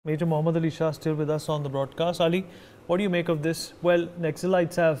Major Mohammed Ali Shah still with us on the broadcast. Ali, what do you make of this? Well,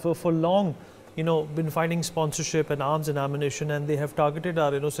 Naxalites have for long, been finding sponsorship and arms and ammunition, and they have targeted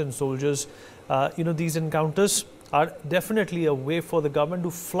our innocent soldiers. These encounters are definitely a way for the government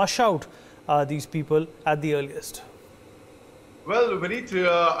to flush out these people at the earliest. Well, Vineet,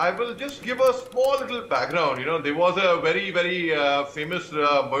 I will just give a small little background. There was a very famous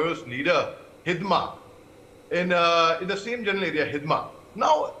Maoist leader, Hidma, in the same general area, Hidma.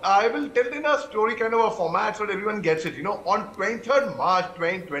 Now, I will tell in a story kind of a format so that everyone gets it. On 23rd March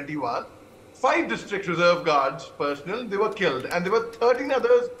 2021, 5 district reserve guards personnel, they were killed, and there were 13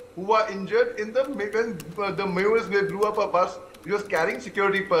 others who were injured in when the Maoists blew up a bus which was carrying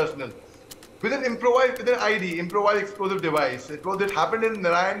security personnel with an improvised explosive device. It happened in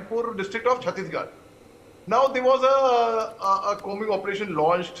Narayanpur district of Chhattisgarh. Now there was a combing operation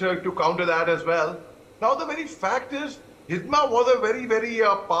launched to counter that as well. Now the very fact is, Hidma was a very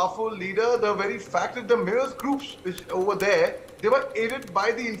powerful leader. The very fact that the Maoist groups which over there, they were aided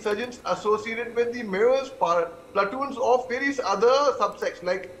by the insurgents associated with the Maoist platoons of various other subsects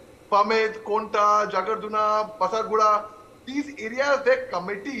like Pamed, Konta, Jagarduna, Pasarguda. These areas, their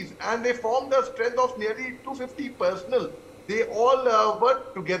committees, and they formed a strength of nearly 250 personnel. They all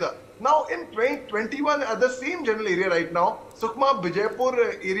worked together. Now in 2021, at the same general area right now, Sukma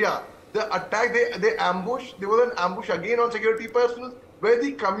Bijaypur area, the attack, they ambushed, there was an ambush again on security personnel where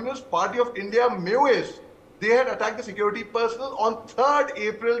the Communist Party of India, Maoists, they had attacked the security personnel on 3rd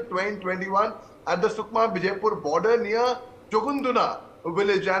April 2021 at the Sukma Bijaypur border near Jogunduna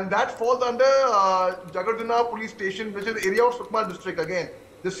village, and that falls under Jagarduna police station, which is the area of Sukma district again,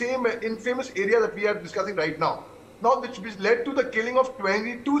 the same infamous area that we are discussing right now. Now, which led to the killing of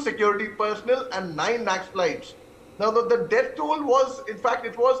 22 security personnel and 9 Naxalites. Now, the death toll was, in fact,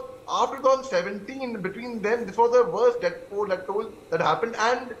 it was after 2017, between them, this was the worst death toll that happened,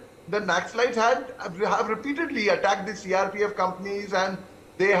 and the Naxalites have repeatedly attacked the CRPF companies, and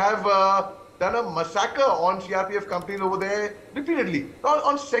they have done a massacre on CRPF companies over there repeatedly. Now,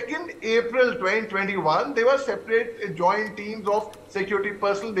 on 2nd April 2021, they were separate joint teams of security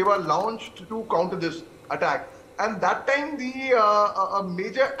personnel. They were launched to counter this attack. And that time, a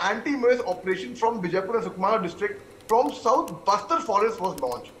major anti-Maoist operation from Bijapur and Sukma district from South Bastar forest was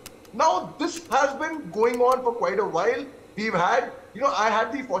launched. Now, this has been going on for quite a while. We've had, I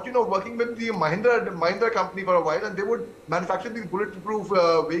had the fortune of working with the Mahindra company for a while, and they would manufacture these bulletproof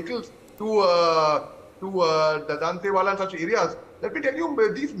vehicles to the Dantewala and such areas. Let me tell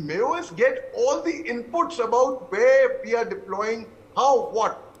you, these Maoists get all the inputs about where we are deploying, how,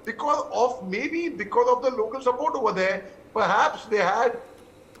 what. Because of the local support over there, perhaps they had,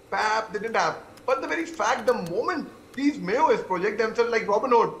 perhaps they didn't have. But the very fact, the moment these Maoists project themselves like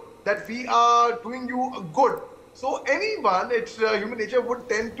Robin Hood, that we are doing you good. So anyone, it's human nature, would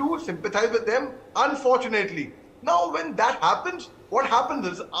tend to sympathize with them, unfortunately. Now, when that happens, what happens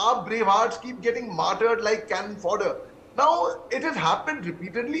is our brave hearts keep getting martyred like cannon fodder. Now, it has happened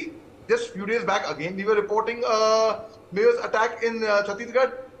repeatedly. Just a few days back, again, we were reporting Maoist attack in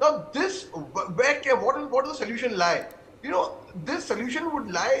Chhattisgarh. Now, what does the solution lie? This solution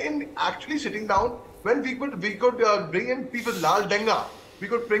would lie in actually sitting down when we could bring in peace with Lal Denga. We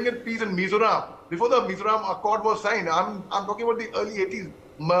could bring in peace in Mizoram. Before the Mizoram Accord was signed, I'm talking about the early 80s.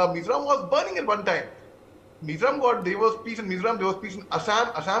 Mizoram was burning at one time. There was peace in Mizoram, there was peace in Assam.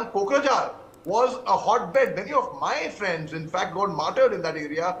 Assam, Kokrajhar was a hotbed. Many of my friends, in fact, got martyred in that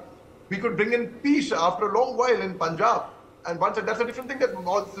area. We could bring in peace after a long while in Punjab. And once that's a different thing that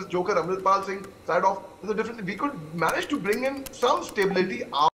all this joker Amritpal Singh side off. We could manage to bring in some stability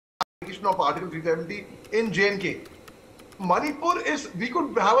after the application of Article 370 in J&K. Manipur we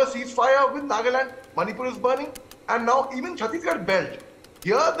could have a ceasefire with Nagaland. Manipur is burning. And now even Chhattisgarh belt.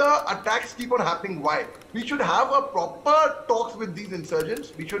 Here the attacks keep on happening. Why? We should have a proper talks with these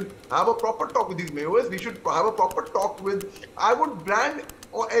insurgents. We should have a proper talk with these Maoists. We should have a proper talk with, I would brand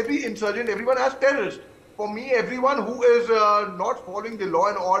every insurgent, everyone as terrorist. For me, everyone who is not following the law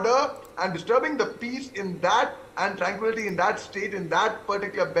and order and disturbing the peace in that and tranquility in that state, in that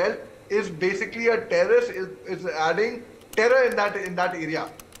particular belt, is basically a terrorist, is adding terror in that area.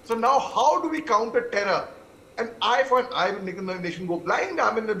 So now how do we counter terror? And eye for an eye will make the nation go blind.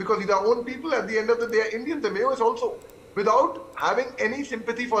 I mean, because these are own people, at the end of the day, they are Indians, the Maoists also. Without having any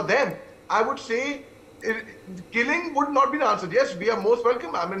sympathy for them, I would say killing would not be the answer. Yes, we are most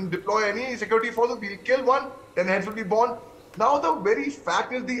welcome. I mean, deploy any security forces, we'll kill one, 10 heads will be born. Now, the very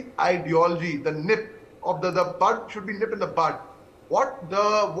fact is the ideology, the nip of the bud should be nipped in the bud. What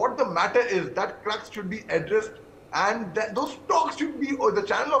the matter is, that crux should be addressed, and those talks should be, or the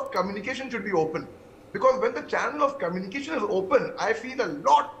channel of communication should be open. Because when the channel of communication is open, I feel a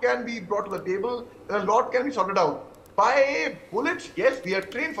lot can be brought to the table, and a lot can be sorted out. By bullets, yes, we are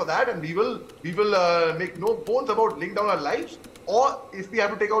trained for that, and we will make no bones about laying down our lives. Or if we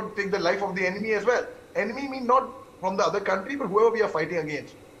have to take the life of the enemy as well. Enemy mean not from the other country, but whoever we are fighting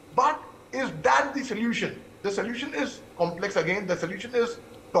against. But is that the solution? The solution is complex again. The solution is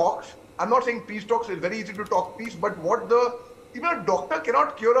talks. I'm not saying peace talks. It's very easy to talk peace, but even a doctor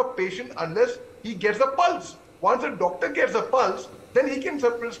cannot cure a patient unless he gets a pulse. Once a doctor gets a pulse, then he can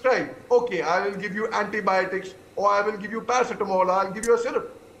prescribe, okay, I will give you antibiotics, or I will give you paracetamol, or I'll give you a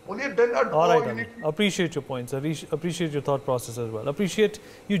syrup. Only then all right, Ali. Appreciate your points. I appreciate your thought process as well. Appreciate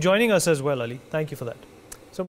you joining us as well, Ali. Thank you for that.